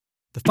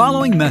The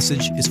following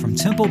message is from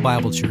Temple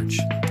Bible Church.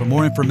 For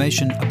more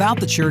information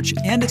about the church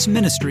and its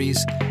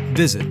ministries,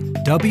 visit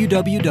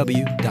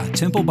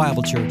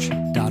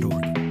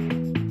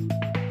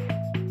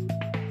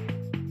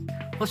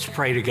www.templebiblechurch.org. Let's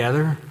pray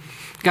together.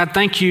 God,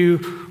 thank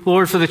you,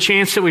 Lord, for the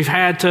chance that we've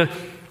had to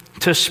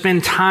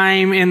spend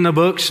time in the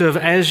books of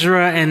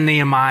Ezra and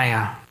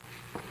Nehemiah.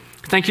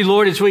 Thank you,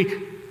 Lord, as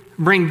we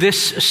bring this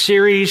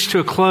series to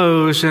a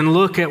close and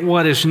look at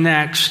what is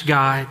next,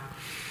 God,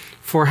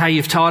 for how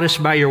you've taught us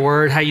by your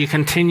word, how you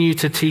continue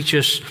to teach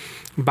us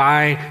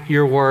by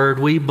your word.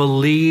 We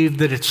believe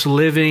that it's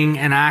living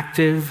and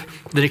active,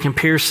 that it can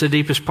pierce the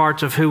deepest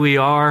parts of who we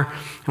are.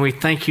 And we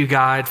thank you,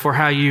 God, for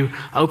how you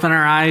open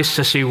our eyes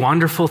to see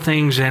wonderful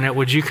things in it.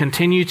 Would you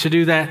continue to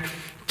do that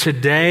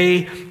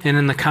today and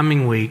in the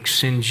coming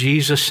weeks? In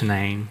Jesus'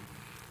 name,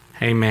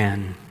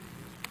 amen.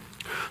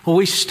 Well,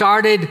 we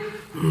started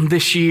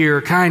this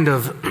year kind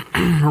of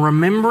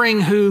remembering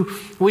who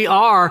we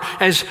are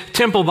as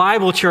Temple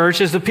Bible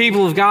Church, as the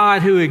people of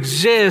God who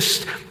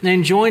exist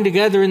and join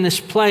together in this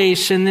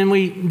place. And then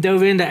we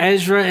dove into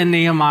Ezra and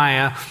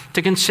Nehemiah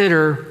to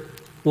consider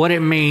what it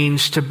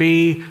means to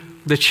be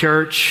the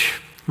church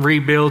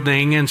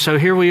rebuilding. And so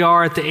here we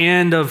are at the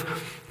end of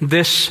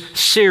this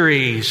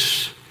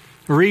series,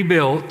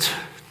 Rebuilt.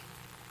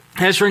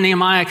 Ezra and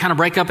Nehemiah kind of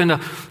break up into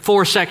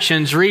four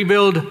sections: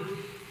 rebuild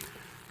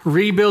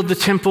the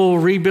temple,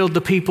 rebuild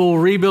the people,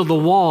 rebuild the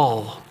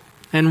wall,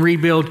 and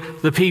rebuild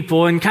the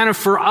people. And kind of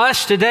for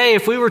us today,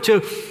 if we were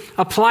to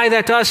apply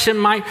that to us, it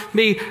might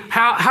be,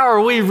 how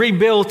are we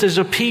rebuilt as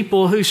a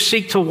people who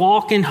seek to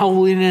walk in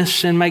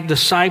holiness and make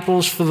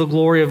disciples for the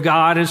glory of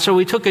God? And so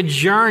we took a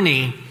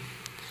journey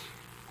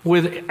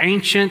with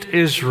ancient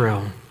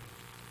Israel.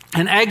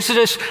 An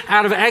exodus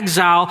out of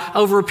exile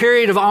over a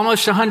period of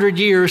almost 100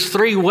 years,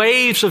 three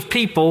waves of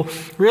people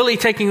really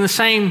taking the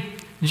same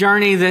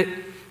journey that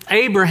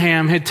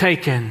Abraham had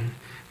taken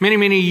many,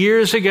 many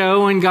years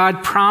ago, and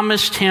God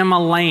promised him a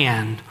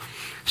land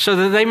so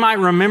that they might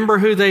remember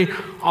who they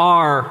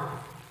are.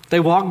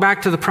 They walked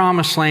back to the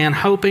promised land,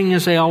 hoping,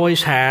 as they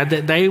always had,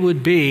 that they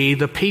would be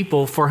the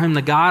people for whom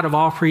the God of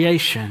all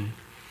creation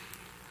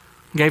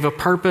gave a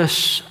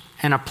purpose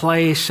and a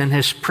place in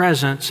his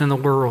presence in the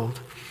world.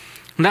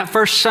 And that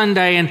first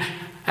Sunday in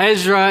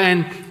Ezra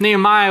and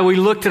Nehemiah, we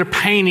looked at a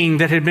painting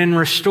that had been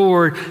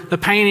restored. The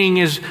painting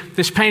is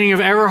this painting of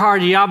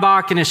Everhard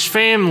Jabach and his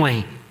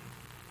family.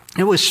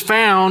 It was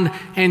found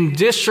in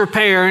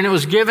disrepair, and it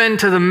was given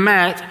to the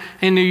Met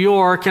in New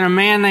York, and a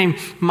man named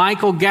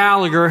Michael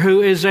Gallagher,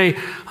 who is an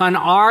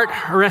art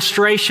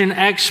restoration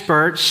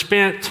expert,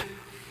 spent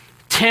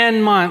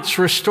 10 months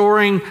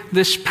restoring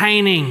this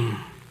painting.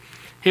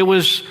 It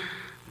was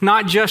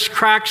not just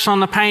cracks on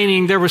the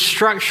painting, there was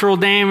structural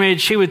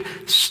damage. He would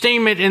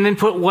steam it and then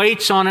put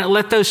weights on it,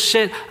 let those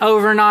sit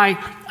overnight,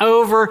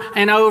 over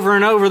and over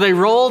and over. They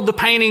rolled the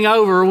painting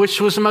over,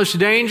 which was the most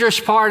dangerous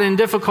part and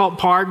difficult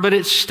part, but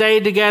it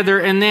stayed together,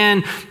 and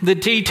then the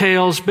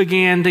details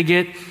began to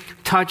get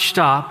touched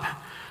up.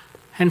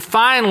 And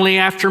finally,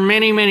 after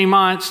many, many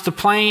months, the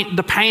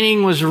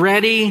painting was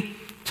ready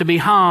to be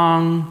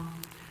hung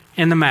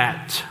in the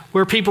Met,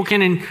 where people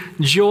can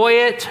enjoy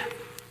it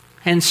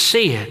and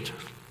see it.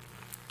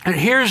 And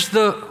here's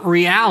the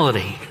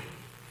reality.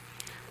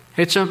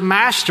 It's a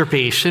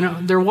masterpiece.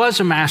 And there was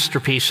a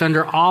masterpiece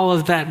under all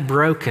of that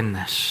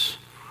brokenness.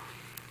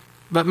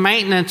 But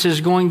maintenance is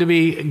going to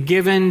be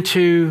given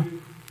to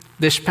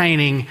this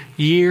painting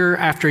year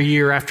after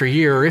year after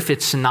year. If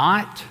it's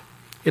not,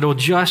 it'll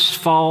just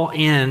fall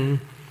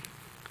in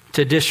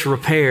to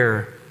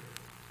disrepair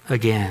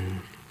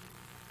again.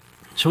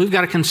 So we've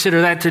got to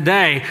consider that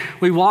today.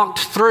 We walked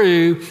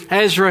through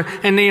Ezra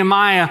and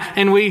Nehemiah,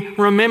 and we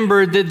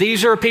remembered that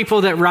these are people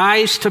that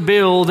rise to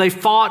build. They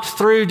fought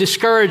through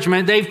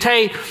discouragement. Dave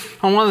Tate,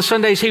 on one of the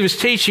Sundays he was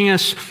teaching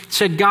us,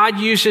 said God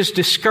uses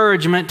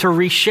discouragement to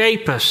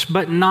reshape us,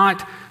 but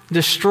not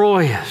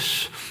destroy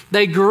us.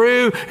 They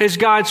grew as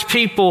God's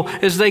people.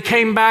 As they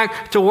came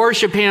back to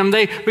worship Him,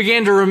 they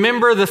began to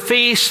remember the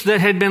feasts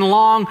that had been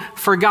long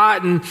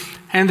forgotten,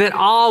 and that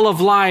all of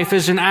life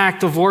is an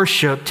act of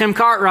worship. Tim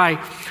Cartwright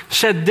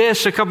said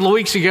this a couple of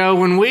weeks ago: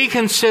 when we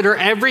consider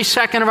every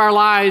second of our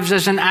lives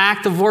as an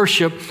act of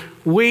worship,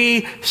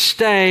 we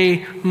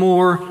stay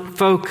more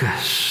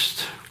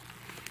focused.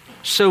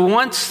 So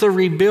once the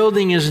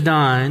rebuilding is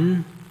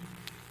done,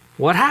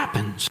 what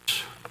happens?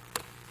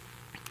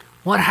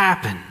 What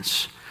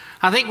happens?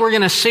 I think we're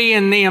going to see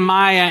in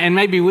Nehemiah, and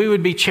maybe we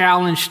would be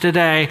challenged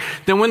today,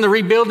 that when the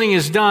rebuilding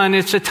is done,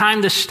 it's a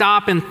time to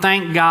stop and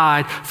thank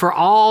God for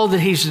all that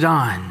He's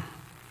done.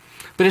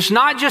 But it's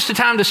not just a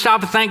time to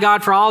stop and thank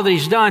God for all that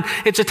He's done.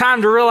 It's a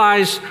time to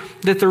realize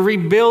that the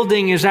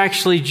rebuilding is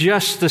actually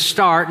just the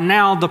start.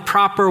 Now the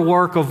proper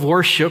work of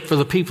worship for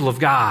the people of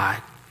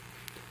God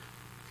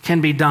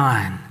can be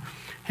done.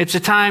 It's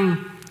a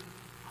time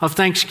of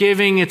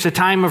thanksgiving. It's a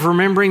time of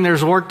remembering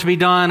there's work to be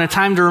done, a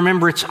time to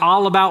remember it's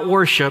all about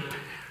worship,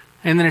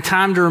 and then a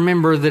time to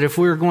remember that if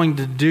we're going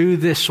to do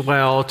this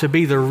well, to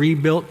be the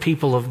rebuilt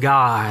people of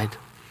God,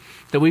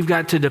 that we've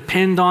got to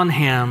depend on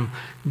Him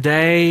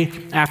day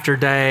after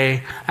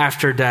day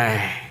after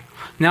day.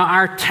 Now,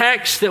 our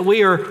text that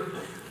we are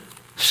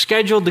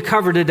scheduled to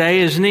cover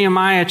today is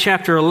Nehemiah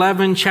chapter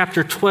 11,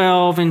 chapter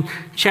 12, and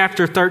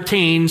chapter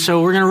 13.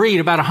 So we're going to read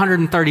about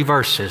 130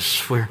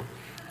 verses. We're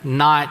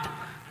not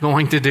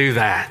going to do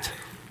that.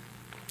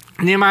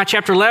 Nehemiah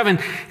chapter 11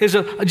 is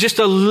just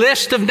a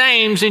list of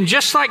names, and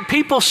just like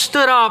people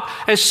stood up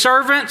as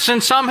servants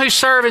and some who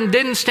serve and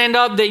didn't stand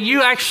up that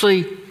you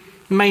actually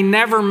may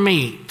never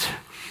meet.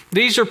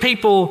 These are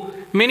people,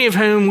 many of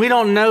whom we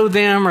don't know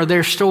them or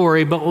their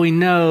story, but we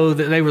know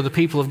that they were the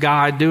people of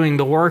God doing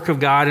the work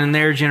of God in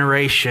their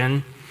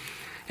generation.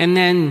 And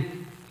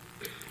then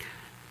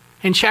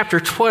in chapter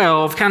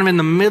 12, kind of in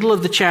the middle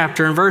of the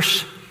chapter, in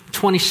verse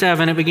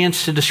 27, it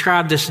begins to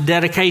describe this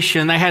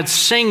dedication. They had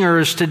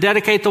singers to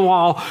dedicate the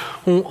wall,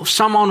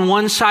 some on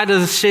one side of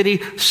the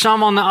city,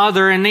 some on the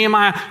other. And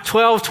Nehemiah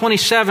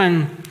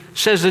 12:27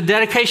 says the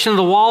dedication of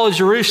the wall of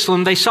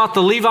Jerusalem, they sought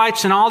the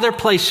Levites in all their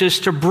places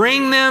to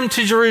bring them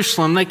to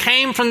Jerusalem. They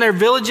came from their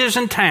villages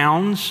and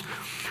towns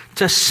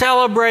to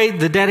celebrate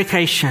the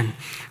dedication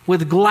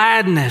with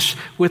gladness,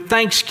 with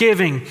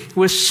thanksgiving,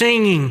 with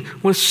singing,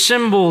 with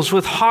cymbals,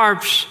 with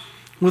harps,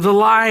 with a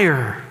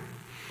lyre.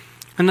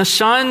 And the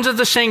sons of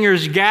the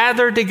singers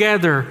gathered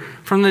together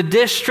from the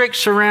district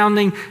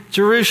surrounding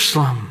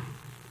Jerusalem.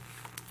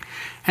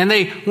 And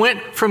they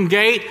went from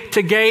gate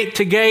to gate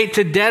to gate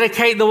to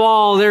dedicate the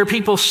wall. There are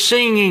people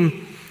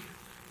singing,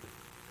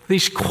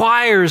 these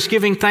choirs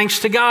giving thanks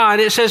to God.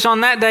 It says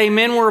on that day,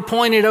 men were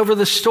appointed over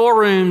the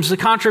storerooms, the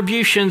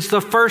contributions,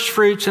 the first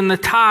fruits, and the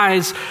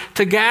tithes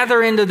to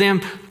gather into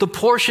them the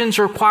portions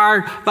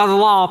required by the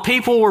law.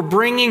 People were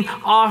bringing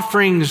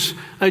offerings,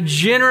 a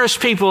generous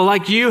people,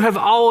 like you have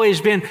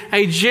always been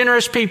a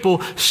generous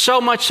people,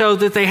 so much so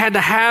that they had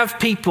to have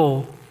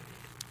people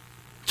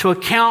to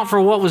account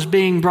for what was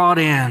being brought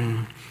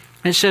in.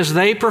 It says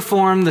they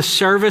performed the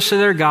service of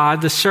their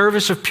God, the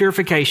service of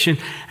purification,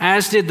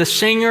 as did the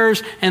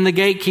singers and the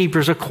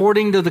gatekeepers,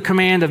 according to the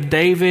command of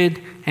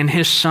David and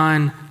his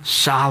son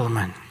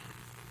Solomon.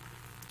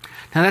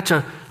 Now that's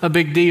a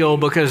big deal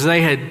because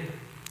they had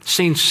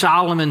seen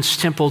Solomon's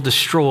temple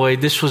destroyed.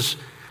 This was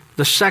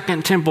the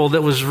second temple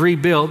that was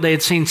rebuilt. They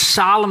had seen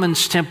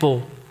Solomon's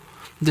temple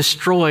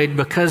destroyed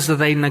because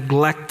they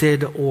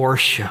neglected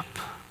worship.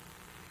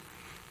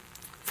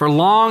 For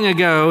long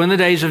ago, in the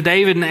days of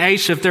David and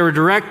Asaph, there were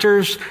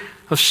directors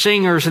of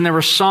singers, and there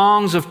were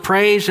songs of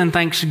praise and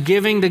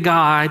thanksgiving to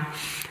God.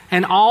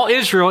 And all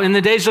Israel, in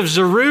the days of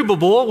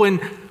Zerubbabel,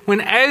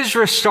 when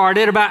Ezra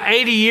started, about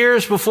 80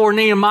 years before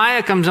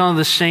Nehemiah comes on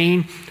the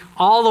scene,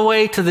 all the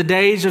way to the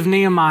days of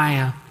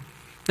Nehemiah,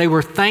 they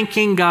were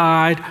thanking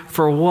God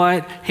for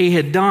what he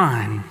had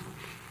done.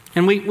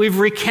 And we've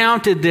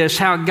recounted this,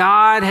 how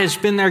God has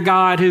been their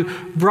God who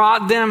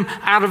brought them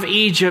out of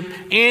Egypt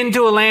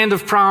into a land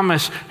of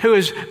promise, who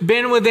has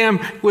been with them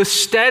with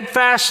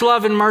steadfast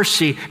love and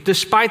mercy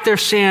despite their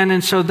sin.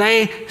 And so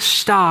they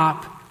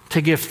stop to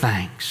give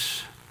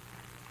thanks.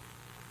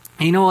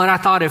 And you know what? I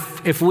thought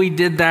if we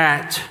did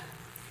that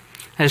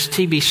as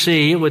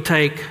TBC, it would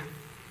take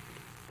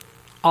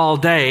all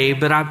day.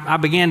 But I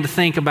began to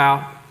think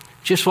about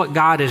just what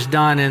God has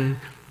done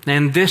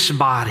in this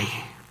body.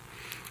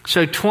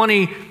 So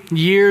 20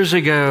 years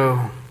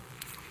ago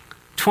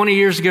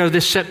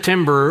this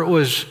September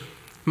was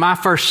my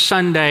first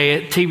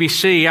Sunday at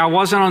TBC. I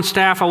wasn't on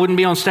staff. I wouldn't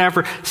be on staff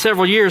for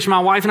several years.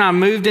 My wife and I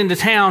moved into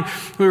town.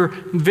 We were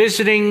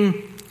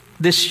visiting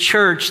this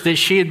church that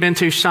she had been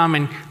to some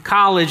in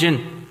college.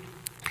 And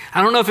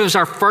I don't know if it was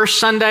our first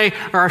Sunday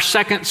or our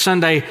second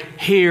Sunday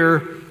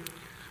here,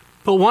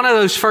 but one of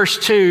those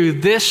first two,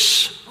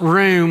 this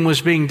room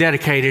was being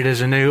dedicated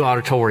as a new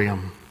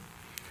auditorium.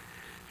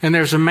 And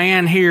there's a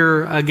man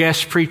here, a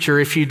guest preacher,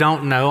 if you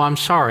don't know, I'm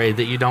sorry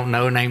that you don't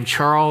know, named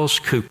Charles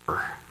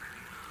Cooper.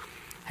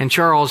 And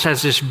Charles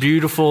has this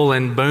beautiful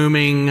and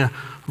booming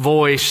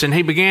voice, and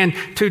he began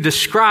to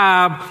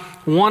describe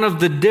one of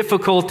the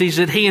difficulties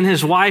that he and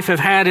his wife have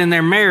had in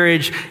their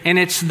marriage, and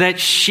it's that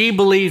she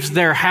believes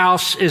their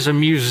house is a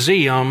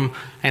museum,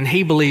 and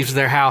he believes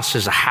their house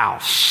is a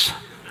house.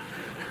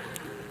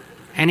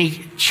 And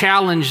he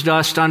challenged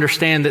us to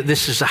understand that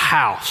this is a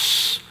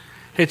house.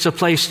 It's a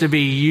place to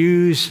be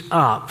used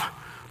up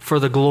for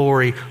the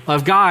glory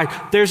of God.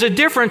 There's a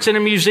difference in a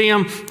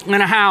museum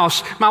and a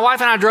house. My wife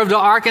and I drove to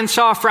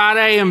Arkansas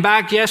Friday and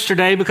back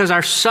yesterday because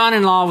our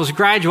son-in-law was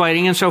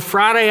graduating. And so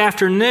Friday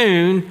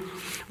afternoon,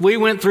 we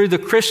went through the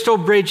Crystal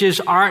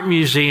Bridges Art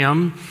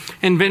Museum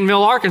in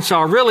Bentonville,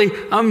 Arkansas. Really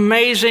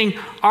amazing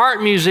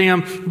art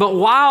museum. But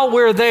while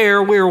we're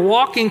there, we're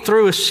walking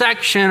through a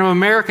section of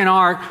American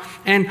art,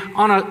 and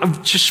on a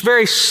just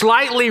very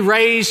slightly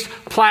raised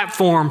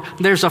platform,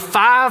 there's a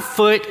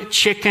 5-foot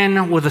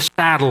chicken with a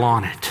saddle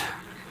on it.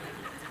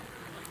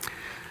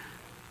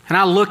 And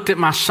I looked at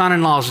my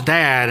son-in-law's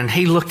dad, and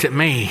he looked at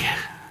me.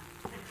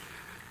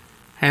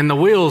 And the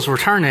wheels were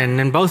turning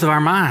in both of our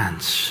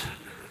minds.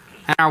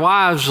 And our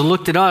wives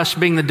looked at us,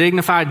 being the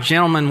dignified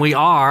gentlemen we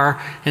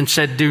are, and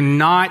said, "Do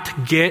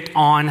not get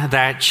on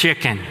that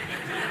chicken."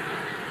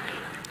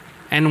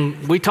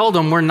 And we told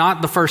them we're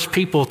not the first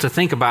people to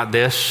think about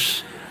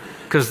this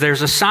because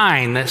there's a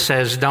sign that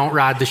says, don't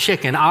ride the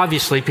chicken.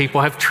 Obviously,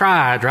 people have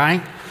tried,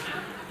 right?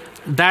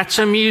 That's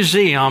a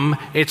museum.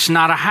 It's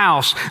not a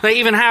house. They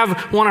even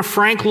have one of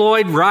Frank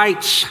Lloyd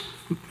Wright's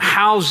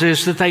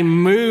houses that they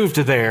moved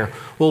there.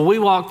 Well, we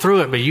walked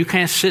through it, but you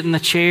can't sit in the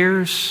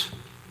chairs.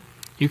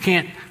 You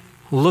can't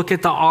look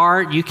at the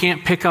art. You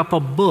can't pick up a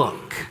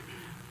book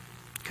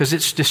because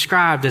it's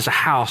described as a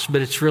house,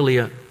 but it's really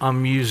a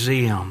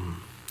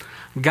museum.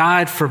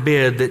 God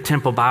forbid that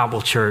Temple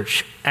Bible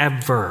Church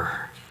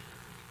ever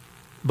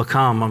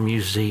become a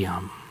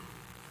museum.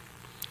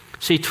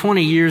 See,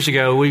 20 years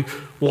ago, we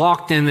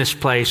walked in this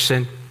place,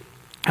 and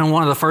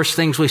one of the first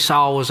things we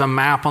saw was a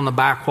map on the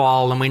back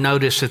wall, and we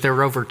noticed that there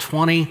were over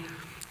 20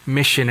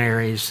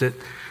 missionaries that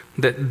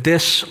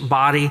this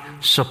body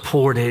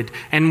supported.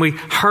 And we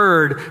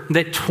heard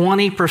that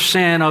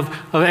 20%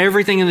 of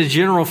everything in the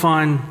general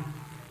fund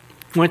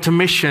went to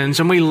missions,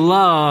 and we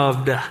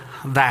loved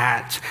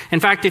that. In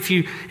fact, if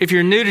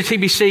you're new to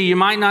TBC, you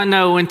might not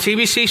know when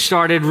TBC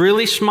started,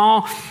 really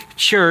small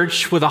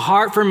church with a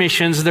heart for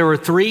missions, there were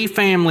 3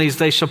 families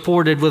they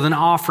supported with an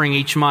offering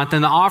each month.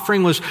 And the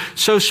offering was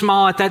so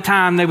small at that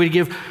time, they would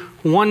give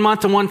 1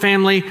 month to one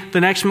family,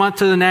 the next month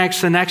to the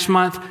next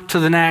month to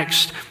the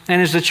next.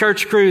 And as the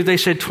church grew, they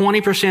said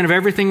 20% of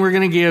everything we're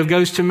going to give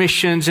goes to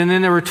missions. And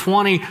then there were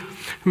 20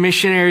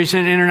 missionaries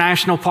and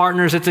international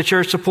partners that the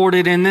church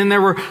supported. And then there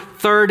were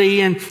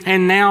 30,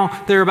 and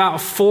now there are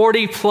about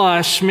 40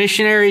 plus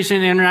missionaries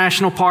and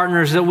international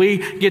partners that we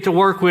get to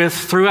work with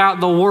throughout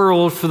the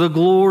world for the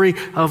glory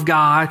of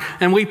God.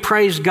 And we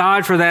praise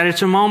God for that.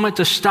 It's a moment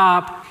to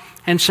stop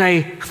and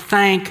say,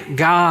 thank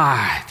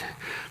God.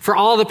 For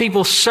all the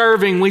people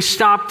serving, we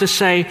stop to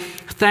say,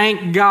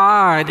 thank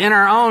God. In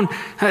our own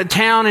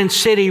town and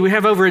city, we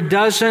have over a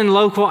dozen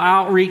local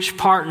outreach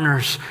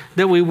partners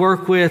that we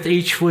work with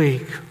each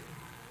week.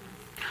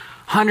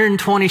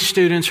 120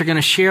 students are going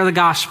to share the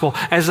gospel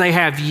as they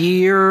have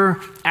year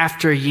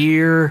after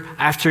year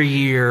after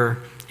year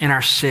in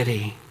our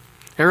city.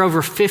 There are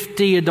over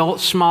 50 adult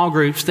small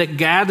groups that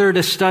gather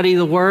to study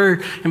the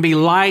Word and be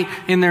light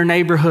in their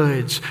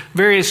neighborhoods.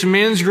 Various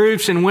men's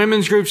groups and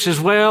women's groups as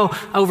well.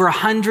 Over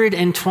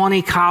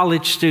 120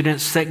 college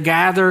students that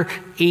gather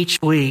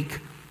each week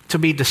to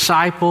be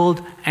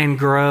discipled and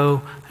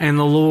grow in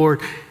the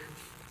Lord.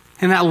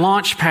 In that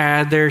launch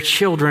pad, there are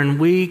children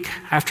week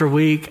after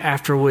week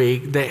after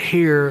week that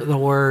hear the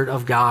Word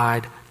of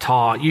God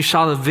taught. You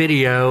saw the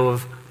video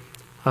of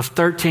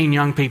 13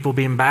 young people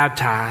being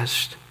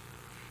baptized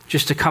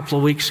just a couple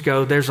of weeks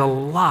ago. There's a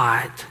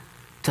lot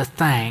to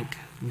thank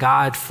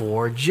God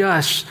for,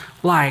 just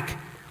like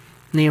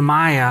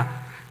Nehemiah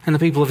and the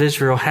people of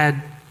Israel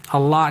had a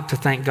lot to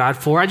thank God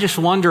for. I just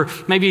wonder,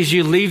 maybe as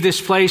you leave this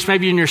place,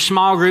 maybe in your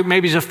small group,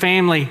 maybe as a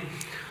family,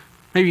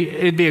 maybe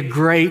it'd be a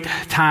great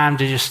time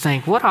to just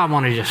think, what do I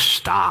want to just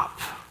stop?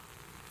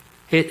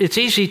 It's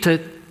easy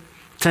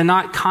to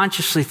not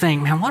consciously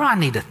think, man, what do I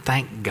need to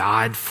thank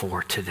God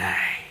for today?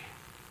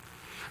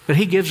 But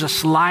He gives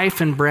us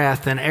life and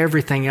breath and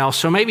everything else.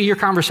 So maybe your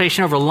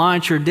conversation over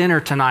lunch or dinner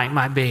tonight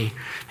might be,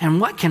 and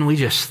what can we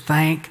just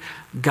thank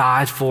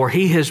God for?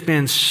 He has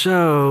been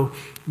so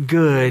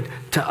good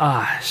to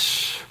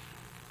us.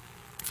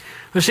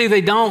 But see,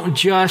 they don't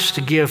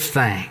just give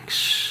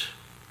thanks.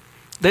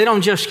 They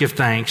don't just give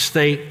thanks.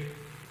 They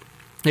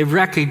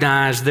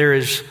recognize there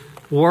is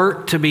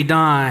work to be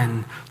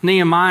done.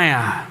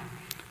 Nehemiah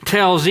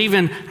tells,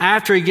 even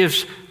after he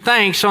gives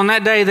thanks, on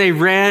that day they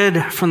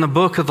read from the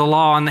book of the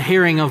law in the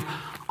hearing of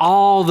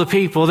all the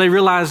people. They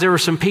realized there were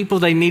some people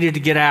they needed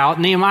to get out.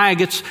 Nehemiah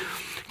gets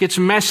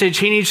a message.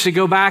 He needs to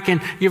go back and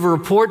give a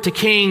report to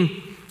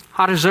King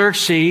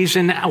Artaxerxes.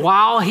 And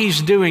while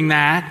he's doing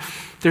that,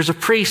 there's a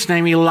priest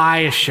named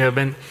Eliashib.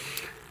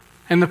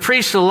 And the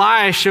priest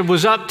Eliashib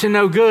was up to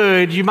no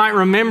good. You might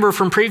remember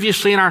from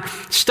previously in our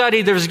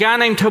study, there was a guy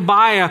named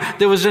Tobiah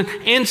that was an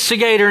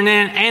instigator and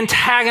an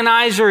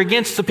antagonizer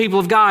against the people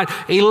of God.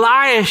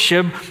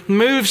 Eliashib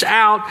moves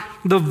out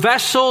the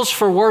vessels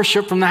for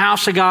worship from the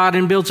house of God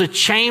and builds a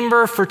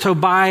chamber for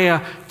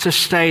Tobiah to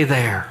stay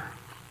there.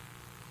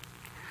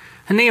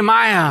 And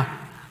Nehemiah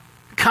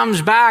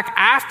comes back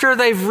after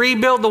they've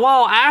rebuilt the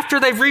wall, after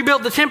they've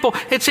rebuilt the temple.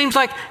 It seems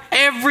like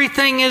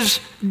everything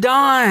is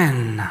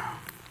done.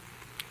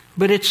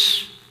 But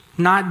it's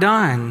not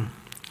done.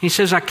 He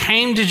says, I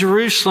came to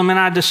Jerusalem and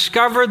I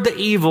discovered the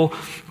evil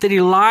that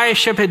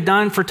Eliashib had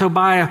done for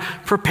Tobiah,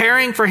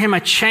 preparing for him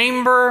a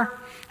chamber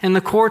in the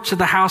courts of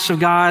the house of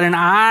God. And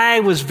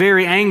I was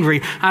very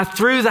angry. I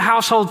threw the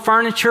household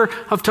furniture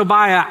of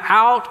Tobiah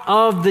out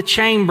of the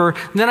chamber.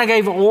 Then I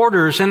gave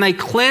orders and they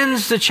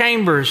cleansed the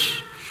chambers.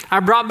 I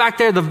brought back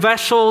there the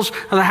vessels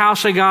of the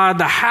house of God.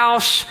 The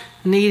house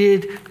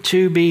needed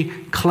to be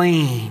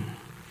clean.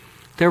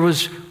 There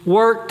was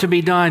work to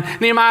be done.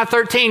 Nehemiah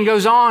 13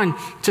 goes on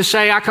to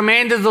say, I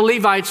commanded the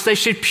Levites, they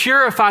should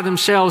purify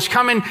themselves,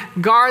 come and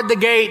guard the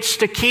gates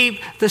to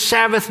keep the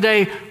Sabbath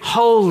day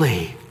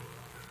holy.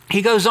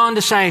 He goes on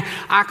to say,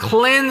 I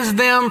cleanse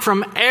them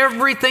from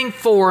everything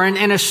foreign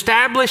and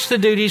establish the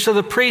duties of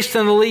the priests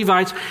and the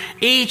Levites,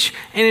 each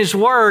in his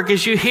work.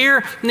 As you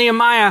hear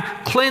Nehemiah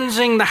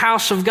cleansing the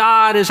house of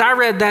God, as I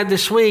read that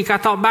this week, I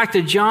thought back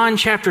to John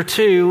chapter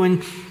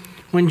 2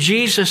 when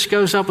Jesus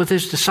goes up with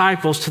his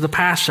disciples to the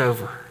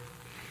Passover.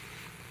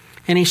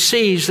 And he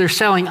sees they're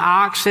selling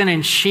oxen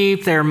and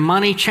sheep. There are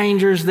money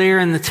changers there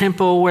in the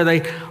temple where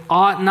they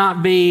ought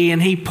not be.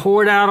 And he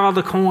poured out all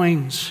the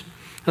coins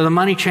of the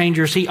money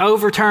changers. He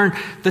overturned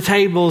the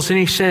tables and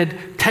he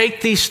said,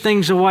 take these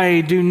things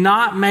away. Do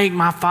not make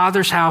my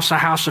Father's house a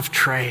house of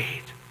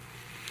trade.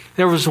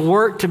 There was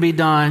work to be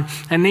done.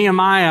 And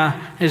Nehemiah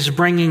is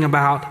bringing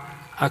about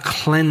a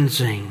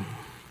cleansing.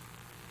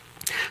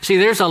 See,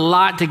 there's a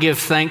lot to give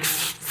thanks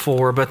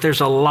for, but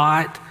there's a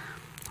lot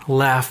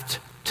left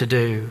to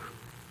do.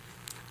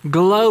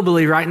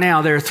 Globally right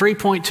now, there are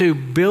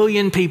 3.2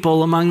 billion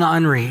people among the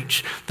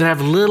unreached that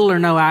have little or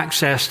no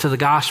access to the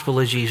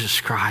gospel of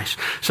Jesus Christ.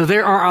 So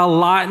there are a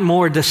lot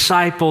more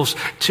disciples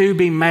to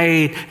be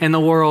made in the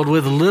world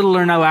with little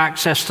or no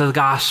access to the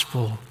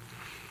gospel.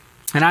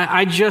 And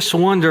I just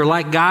wonder,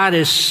 like God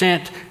has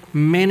sent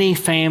many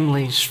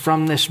families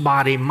from this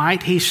body,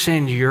 might he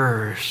send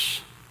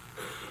yours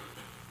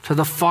to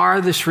the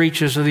farthest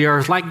reaches of the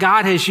earth? Like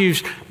God has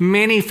used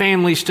many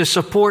families to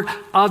support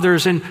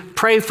others and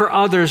pray for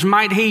others,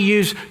 might he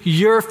use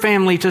your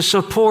family to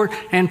support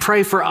and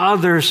pray for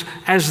others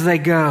as they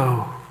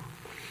go?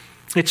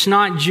 It's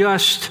not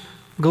just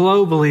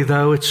globally,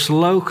 though, it's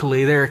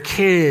locally. There are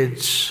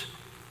kids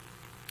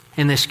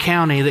in this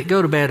county that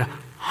go to bed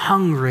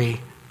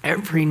hungry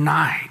every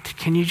night.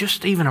 Can you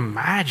just even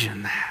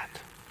imagine that?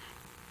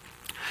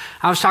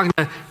 I was talking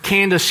to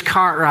Candace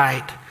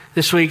Cartwright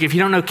this week. If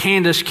you don't know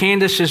Candace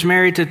is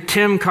married to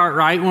Tim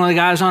Cartwright, one of the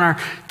guys on our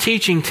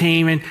teaching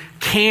team. And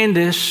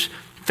Candace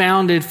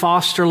founded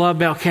Foster Love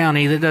Bell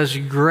County that does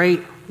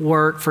great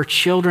work for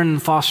children in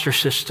the foster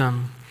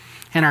system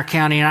in our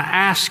county. And I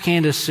asked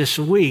Candace this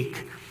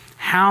week,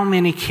 how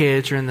many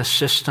kids are in the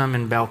system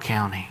in Bell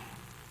County?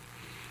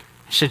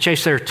 She said,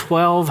 Chase, there are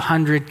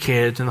 1,200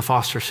 kids in the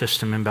foster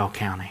system in Bell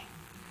County,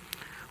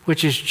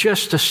 which is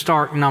just a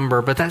stark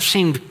number, but that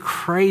seemed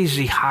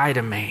crazy high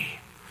to me.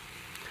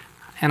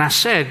 And I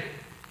said,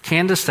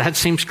 Candace, that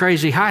seems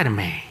crazy high to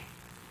me.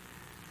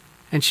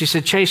 And she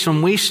said, Chase,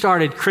 when we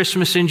started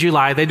Christmas in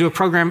July, they do a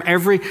program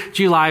every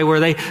July where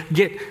they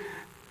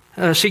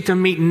seek to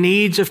meet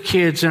needs of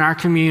kids in our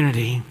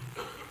community.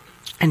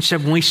 And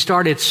said, when we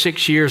started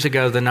 6 years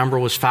ago, the number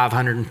was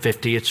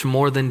 550. It's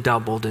more than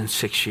doubled in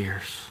 6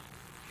 years.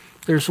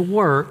 There's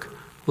work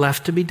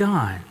left to be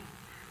done.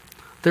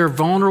 There are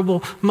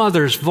vulnerable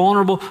mothers,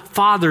 vulnerable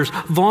fathers,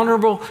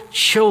 vulnerable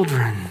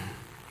children.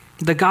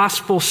 The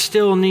gospel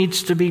still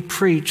needs to be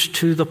preached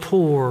to the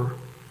poor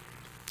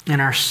in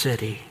our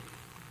city.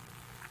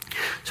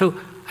 So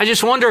I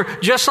just wonder,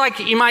 just like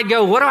you might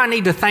go, what do I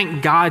need to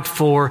thank God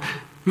for?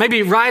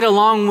 Maybe right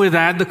along with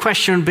that, the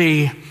question would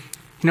be,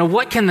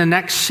 what can the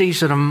next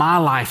season of my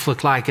life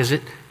look like? As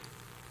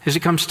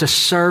it comes to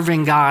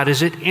serving God?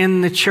 Is it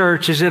in the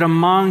church? Is it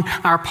among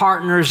our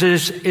partners?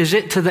 Is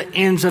it to the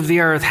ends of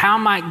the earth? How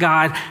might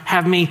God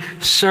have me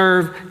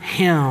serve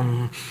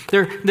him?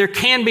 There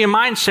can be a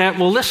mindset,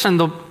 well, listen,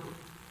 the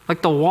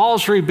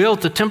wall's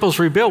rebuilt, the temple's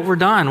rebuilt, we're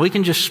done. We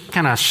can just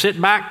kind of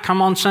sit back,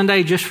 come on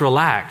Sunday, just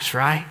relax,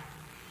 right?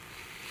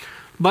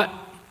 But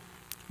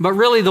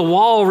really the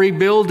wall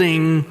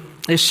rebuilding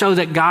is so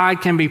that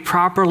God can be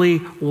properly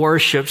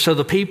worshiped, so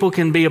the people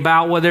can be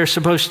about what they're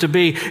supposed to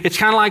be. It's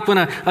kind of like when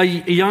a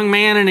young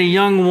man and a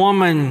young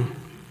woman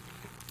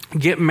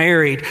get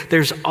married.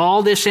 There's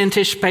all this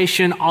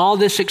anticipation, all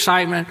this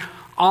excitement,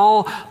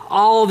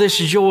 all this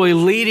joy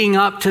leading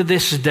up to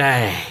this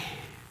day.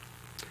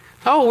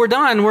 Oh, we're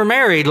done, we're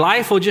married.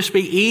 Life will just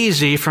be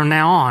easy from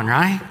now on,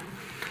 right?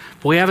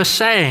 We have a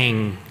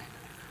saying,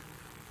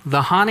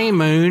 the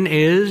honeymoon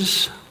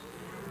is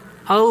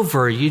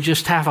over. You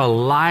just have a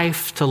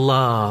life to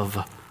love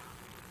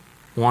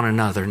one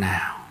another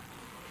now.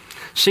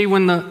 See,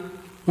 when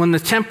the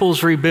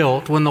temple's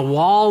rebuilt, when the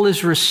wall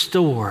is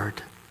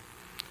restored,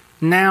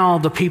 now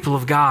the people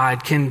of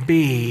God can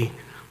be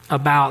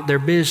about their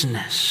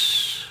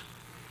business.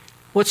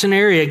 What's an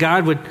area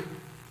God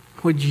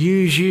would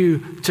use you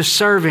to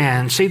serve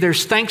in? See,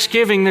 there's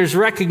thanksgiving, there's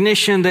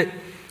recognition that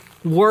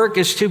work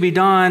is to be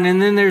done,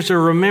 and then there's a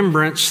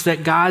remembrance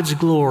that God's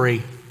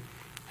glory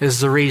is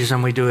the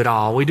reason we do it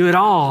all. We do it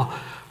all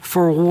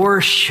for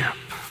worship.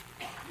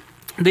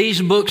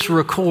 These books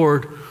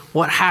record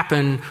what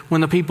happened when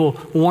the people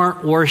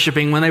weren't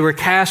worshiping, when they were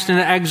cast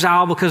into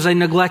exile because they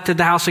neglected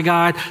the house of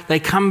God.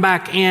 They come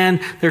back in,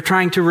 they're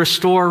trying to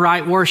restore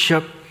right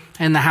worship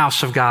in the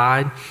house of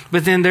God.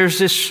 But then there's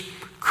this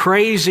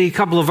crazy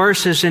couple of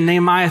verses in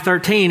Nehemiah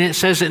 13. It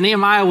says that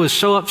Nehemiah was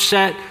so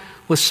upset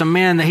with some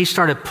men that he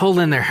started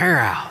pulling their hair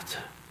out.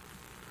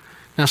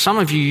 Now, some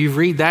of you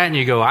read that and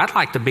you go, I'd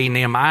like to be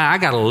Nehemiah. I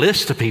got a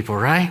list of people,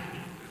 right?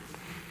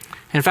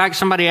 In fact,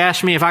 somebody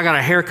asked me if I got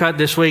a haircut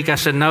this week. I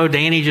said, no,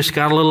 Danny just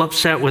got a little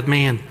upset with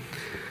me and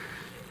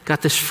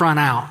got this front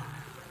out.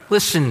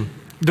 listen,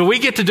 do we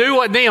get to do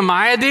what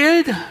Nehemiah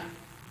did?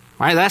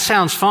 Right, that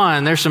sounds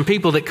fun. There's some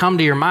people that come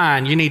to your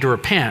mind. You need to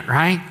repent,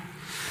 right?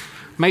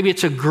 Maybe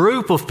it's a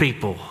group of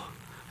people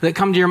that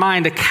come to your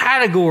mind, a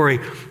category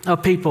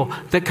of people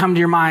that come to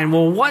your mind.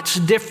 Well, what's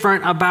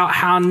different about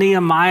how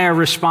Nehemiah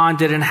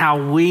responded and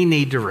how we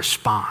need to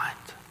respond?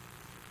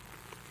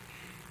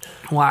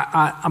 Well,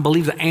 I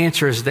believe the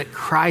answer is that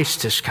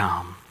Christ has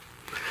come.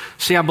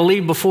 See, I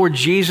believe before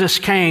Jesus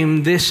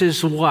came, this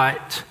is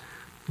what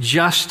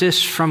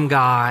justice from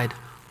God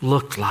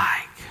looked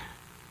like.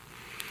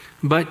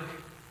 But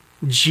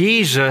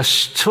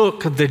Jesus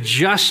took the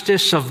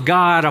justice of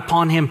God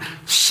upon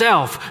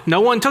himself.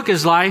 No one took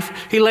his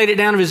life. He laid it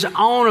down of his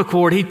own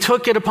accord. He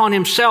took it upon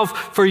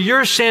himself for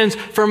your sins,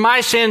 for my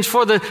sins,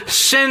 for the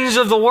sins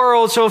of the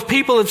world. So if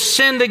people have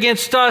sinned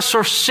against us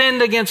or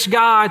sinned against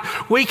God,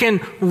 we can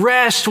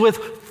rest with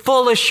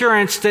full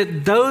assurance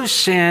that those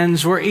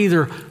sins were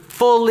either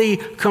fully,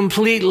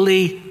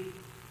 completely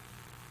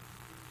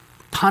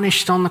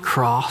punished on the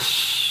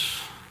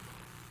cross,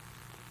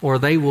 or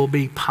they will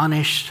be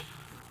punished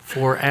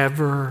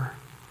forever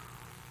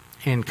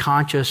in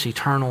conscious,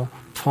 eternal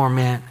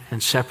torment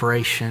and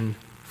separation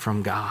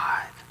from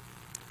God.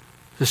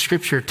 The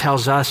scripture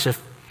tells us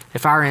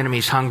if our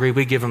enemy's hungry,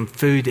 we give them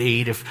food to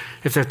eat. If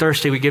they're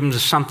thirsty, we give them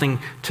something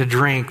to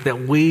drink,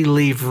 that we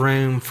leave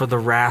room for the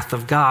wrath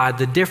of God.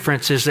 The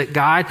difference is that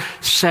God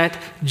set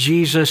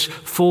Jesus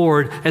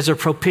forward as a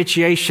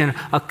propitiation,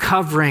 a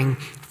covering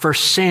for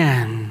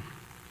sin,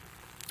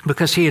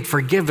 because he had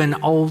forgiven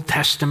Old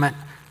Testament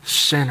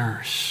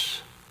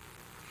sinners.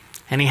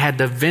 And he had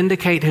to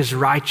vindicate his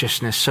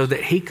righteousness so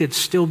that he could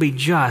still be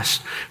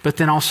just, but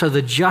then also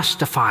the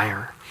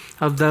justifier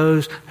of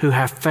those who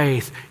have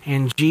faith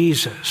in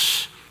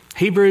Jesus.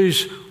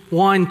 Hebrews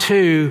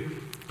 1:2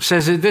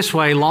 says it this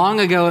way: long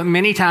ago, at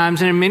many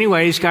times and in many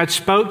ways, God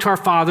spoke to our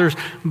fathers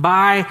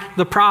by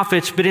the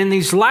prophets, but in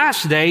these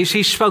last days,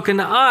 he's spoken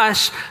to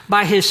us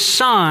by his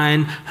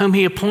Son, whom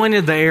he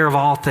appointed the heir of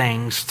all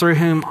things, through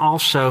whom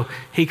also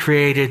he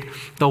created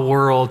the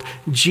world.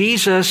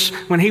 Jesus,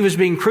 when he was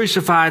being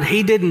crucified,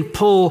 he didn't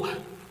pull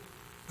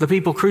the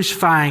people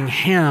crucifying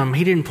him,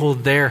 he didn't pull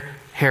their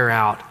hair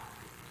out.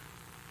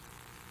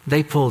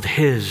 They pulled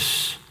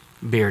his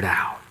beard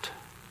out.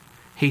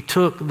 He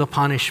took the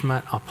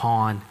punishment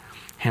upon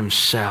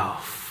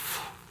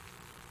himself.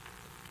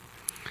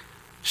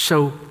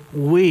 So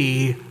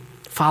we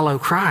follow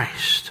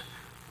Christ.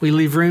 We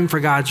leave room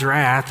for God's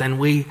wrath, and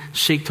we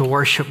seek to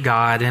worship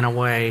God in a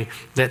way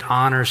that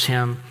honors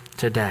him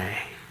today.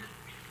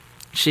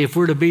 See, if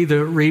we're to be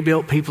the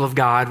rebuilt people of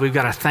God, we've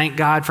got to thank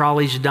God for all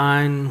he's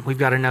done. We've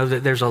got to know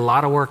that there's a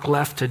lot of work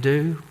left to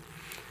do.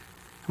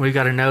 We've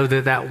got to know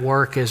that that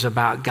work is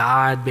about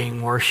God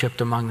being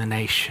worshiped among the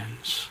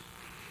nations.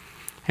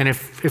 And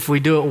if we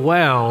do it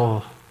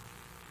well,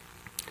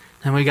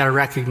 then we got to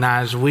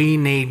recognize we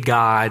need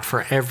God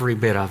for every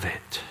bit of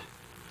it.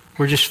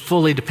 We're just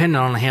fully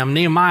dependent on him.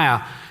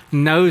 Nehemiah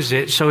knows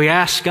it, so he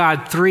asks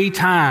God 3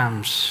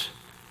 times,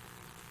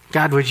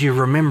 God, would you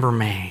remember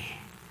me?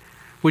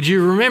 Would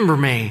you remember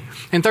me?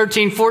 In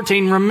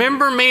 13:14,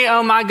 remember me,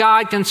 O my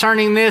God,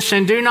 concerning this,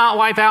 and do not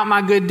wipe out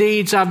my good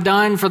deeds I've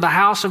done for the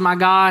house of my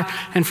God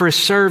and for his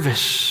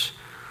service.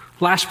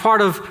 Last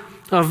part of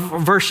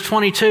verse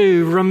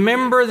 22,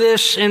 remember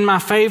this in my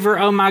favor,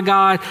 O my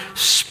God,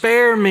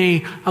 spare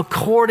me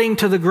according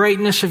to the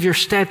greatness of your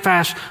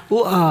steadfast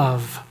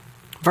love.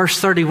 Verse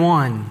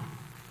 31,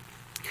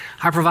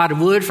 I provided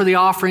wood for the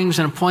offerings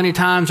and appointed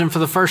times and for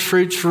the first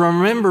fruits.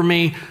 Remember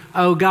me,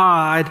 O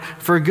God,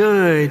 for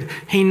good.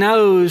 He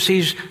knows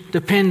he's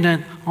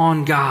dependent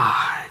on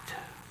God.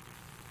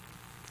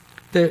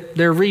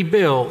 They're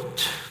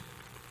rebuilt,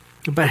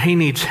 but he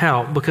needs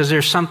help because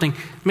there's something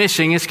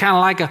missing. It's kind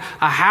of like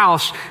a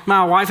house.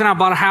 My wife and I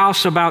bought a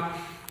house about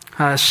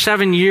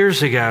 7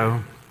 years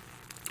ago.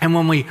 And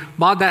when we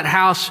bought that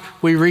house,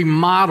 we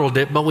remodeled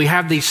it, but we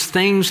have these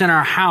things in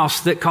our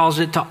house that cause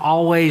it to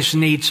always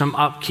need some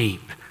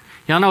upkeep.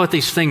 Y'all know what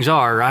these things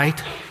are,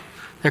 right?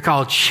 They're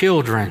called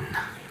children.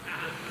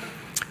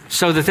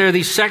 So that there are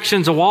these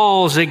sections of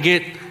walls that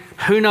get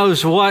who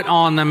knows what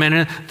on them,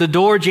 and the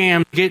door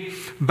jambs get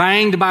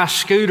banged by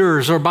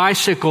scooters or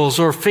bicycles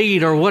or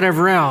feet or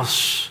whatever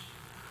else.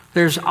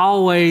 There's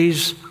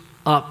always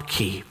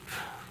upkeep.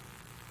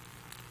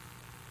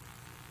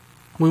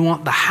 We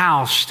want the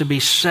house to be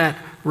set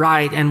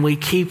right, and we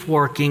keep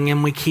working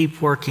and we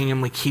keep working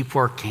and we keep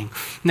working.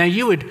 Now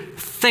you would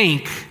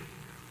think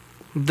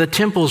the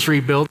temple's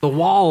rebuilt, the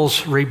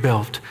walls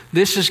rebuilt.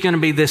 This is going to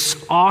be this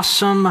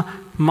awesome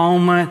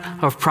moment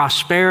of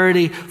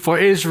prosperity for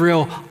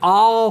Israel.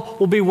 All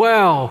will be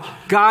well.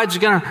 God's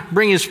going to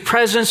bring his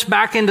presence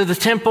back into the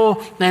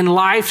temple, and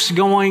life's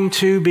going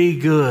to be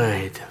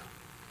good.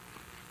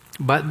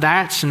 But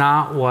that's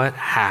not what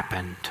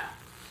happened.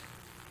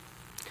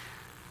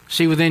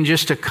 See, within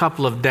just a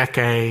couple of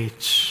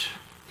decades,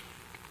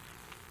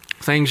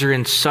 things are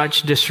in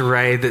such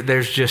disarray that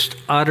there's just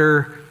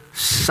utter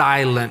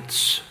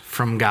silence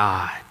from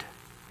God.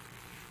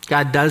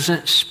 God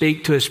doesn't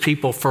speak to his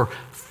people for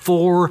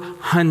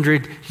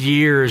 400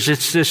 years.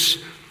 It's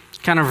this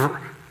kind of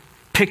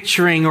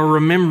picturing or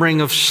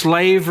remembering of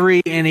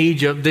slavery in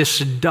Egypt, this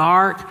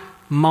dark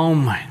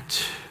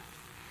moment.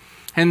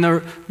 And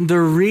the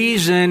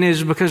reason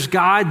is because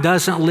God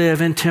doesn't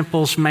live in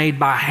temples made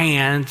by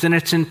hands, and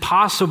it's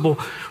impossible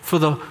for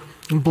the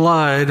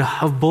blood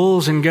of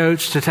bulls and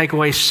goats to take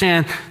away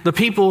sin. The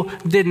people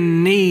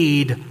didn't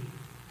need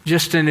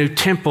just a new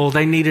temple.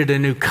 They needed a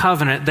new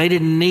covenant. They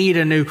didn't need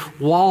a new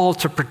wall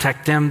to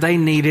protect them. They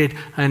needed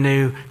a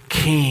new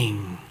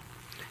king.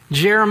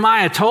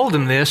 Jeremiah told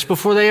them this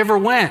before they ever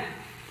went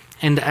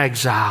into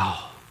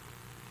exile.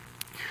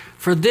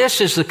 For this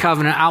is the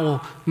covenant I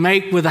will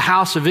make with the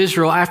house of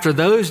Israel after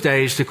those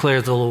days,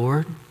 declares the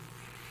Lord.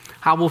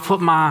 I will put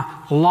my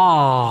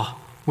law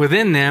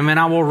within them, and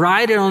I will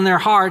write it on their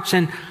hearts,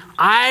 and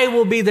I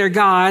will be their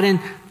God, and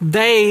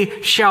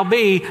they shall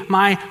be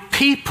my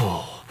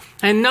people.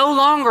 And no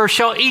longer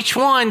shall each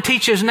one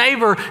teach his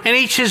neighbor and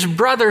each his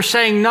brother,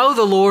 saying, know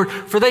the Lord,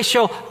 for they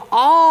shall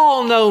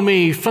all know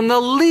me, from the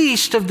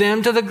least of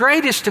them to the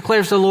greatest,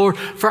 declares the Lord.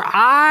 For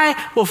I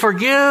will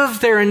forgive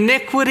their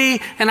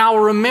iniquity, and I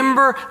will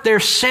remember their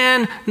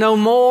sin no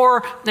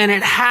more. And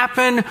it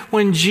happened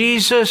when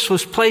Jesus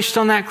was placed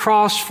on that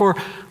cross for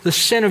the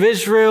sin of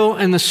Israel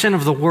and the sin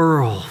of the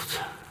world.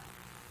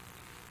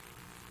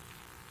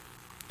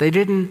 They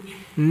didn't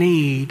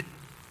need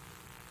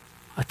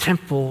a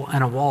temple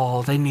and a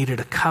wall. They needed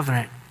a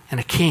covenant and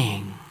a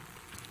king.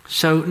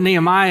 So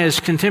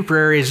Nehemiah's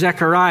contemporary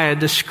Zechariah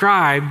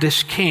described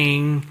this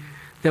king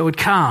that would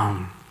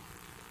come.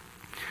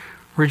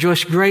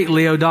 Rejoice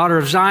greatly, O daughter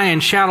of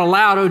Zion. Shout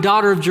aloud, O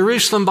daughter of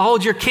Jerusalem.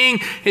 Behold, your king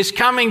is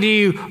coming to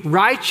you,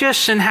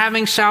 righteous and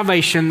having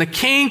salvation. The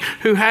king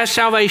who has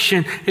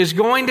salvation is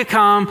going to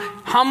come,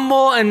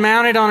 humble and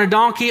mounted on a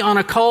donkey, on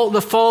a colt,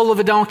 the foal of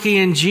a donkey.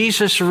 And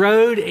Jesus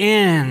rode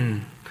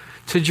in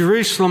to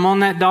Jerusalem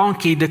on that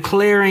donkey,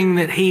 declaring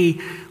that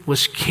he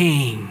was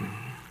king.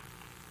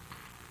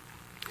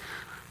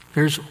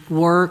 There's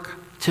work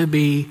to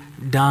be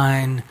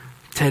done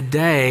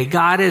today.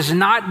 God has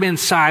not been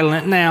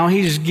silent now.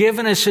 He's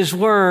given us his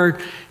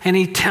word, and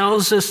he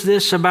tells us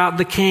this about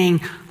the king.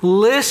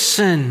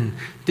 Listen,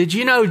 did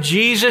you know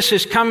Jesus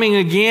is coming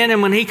again?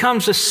 And when he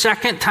comes a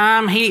second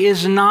time, he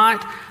is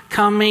not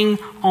coming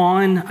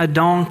on a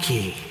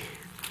donkey.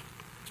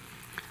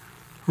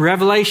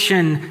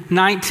 Revelation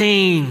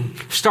 19,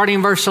 starting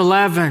in verse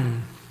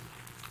 11.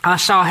 I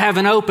saw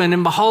heaven open,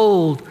 and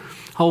behold,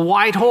 a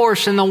white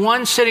horse, and the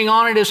one sitting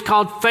on it is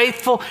called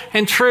Faithful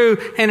and True,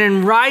 and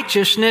in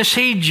righteousness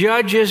he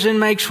judges and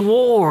makes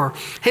war.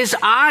 His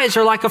eyes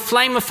are like a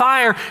flame of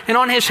fire, and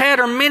on his head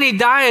are many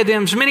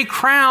diadems, many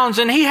crowns,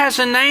 and he has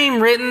a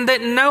name written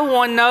that no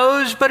one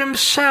knows but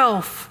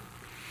himself.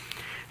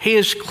 He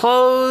is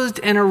clothed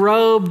in a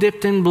robe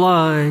dipped in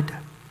blood,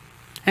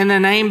 and the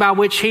name by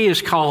which he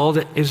is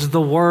called is the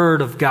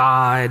Word of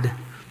God.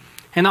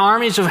 And the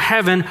armies of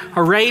heaven,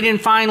 arrayed in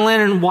fine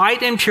linen,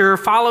 white and pure,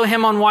 follow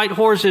him on white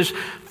horses.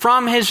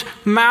 From his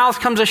mouth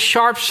comes a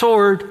sharp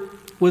sword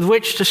with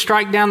which to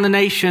strike down the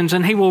nations,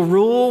 and he will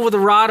rule with a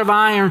rod of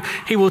iron.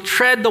 He will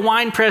tread the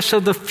winepress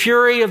of the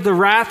fury of the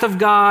wrath of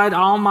God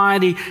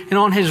Almighty. And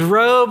on his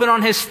robe and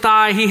on his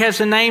thigh he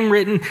has a name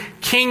written,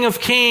 King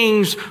of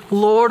Kings,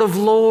 Lord of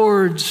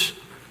Lords.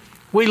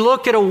 We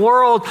look at a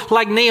world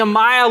like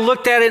Nehemiah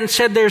looked at it and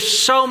said, there's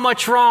so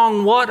much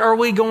wrong. What are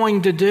we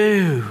going to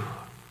do?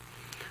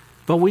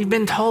 But we've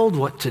been told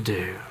what to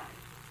do.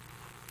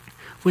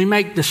 We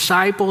make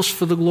disciples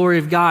for the glory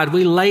of God.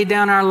 We lay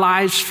down our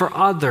lives for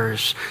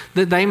others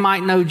that they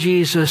might know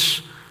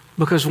Jesus,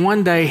 because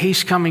one day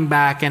he's coming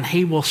back and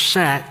he will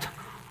set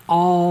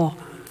all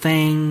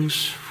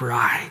things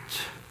right.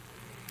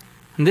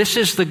 And this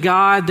is the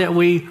God that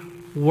we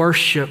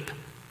worship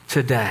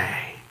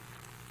today.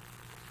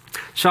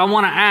 So I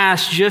want to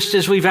ask, just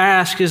as we've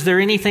asked, is there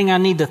anything I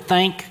need to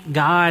thank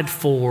God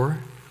for?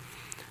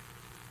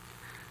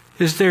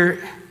 Is there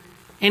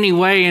any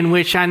way in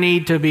which I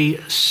need to be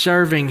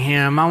serving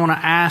him? I want to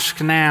ask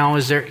now,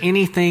 is there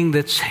anything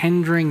that's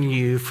hindering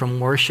you from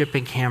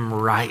worshiping him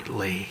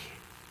rightly?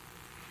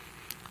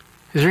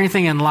 Is there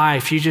anything in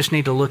life you just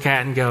need to look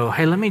at and go,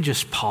 hey, let me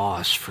just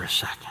pause for a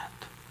second.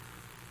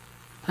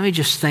 Let me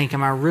just think,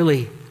 am I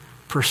really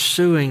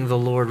pursuing the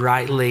Lord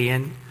rightly?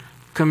 And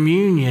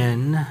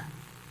communion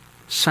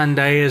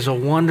Sunday is a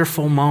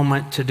wonderful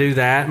moment to do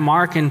that.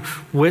 Mark and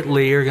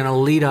Whitley are going to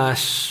lead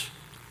us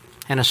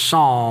in a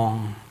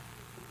song.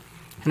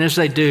 And as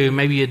they do,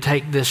 maybe you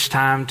take this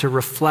time to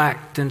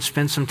reflect and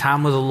spend some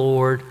time with the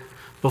Lord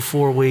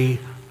before we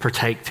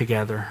partake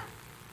together.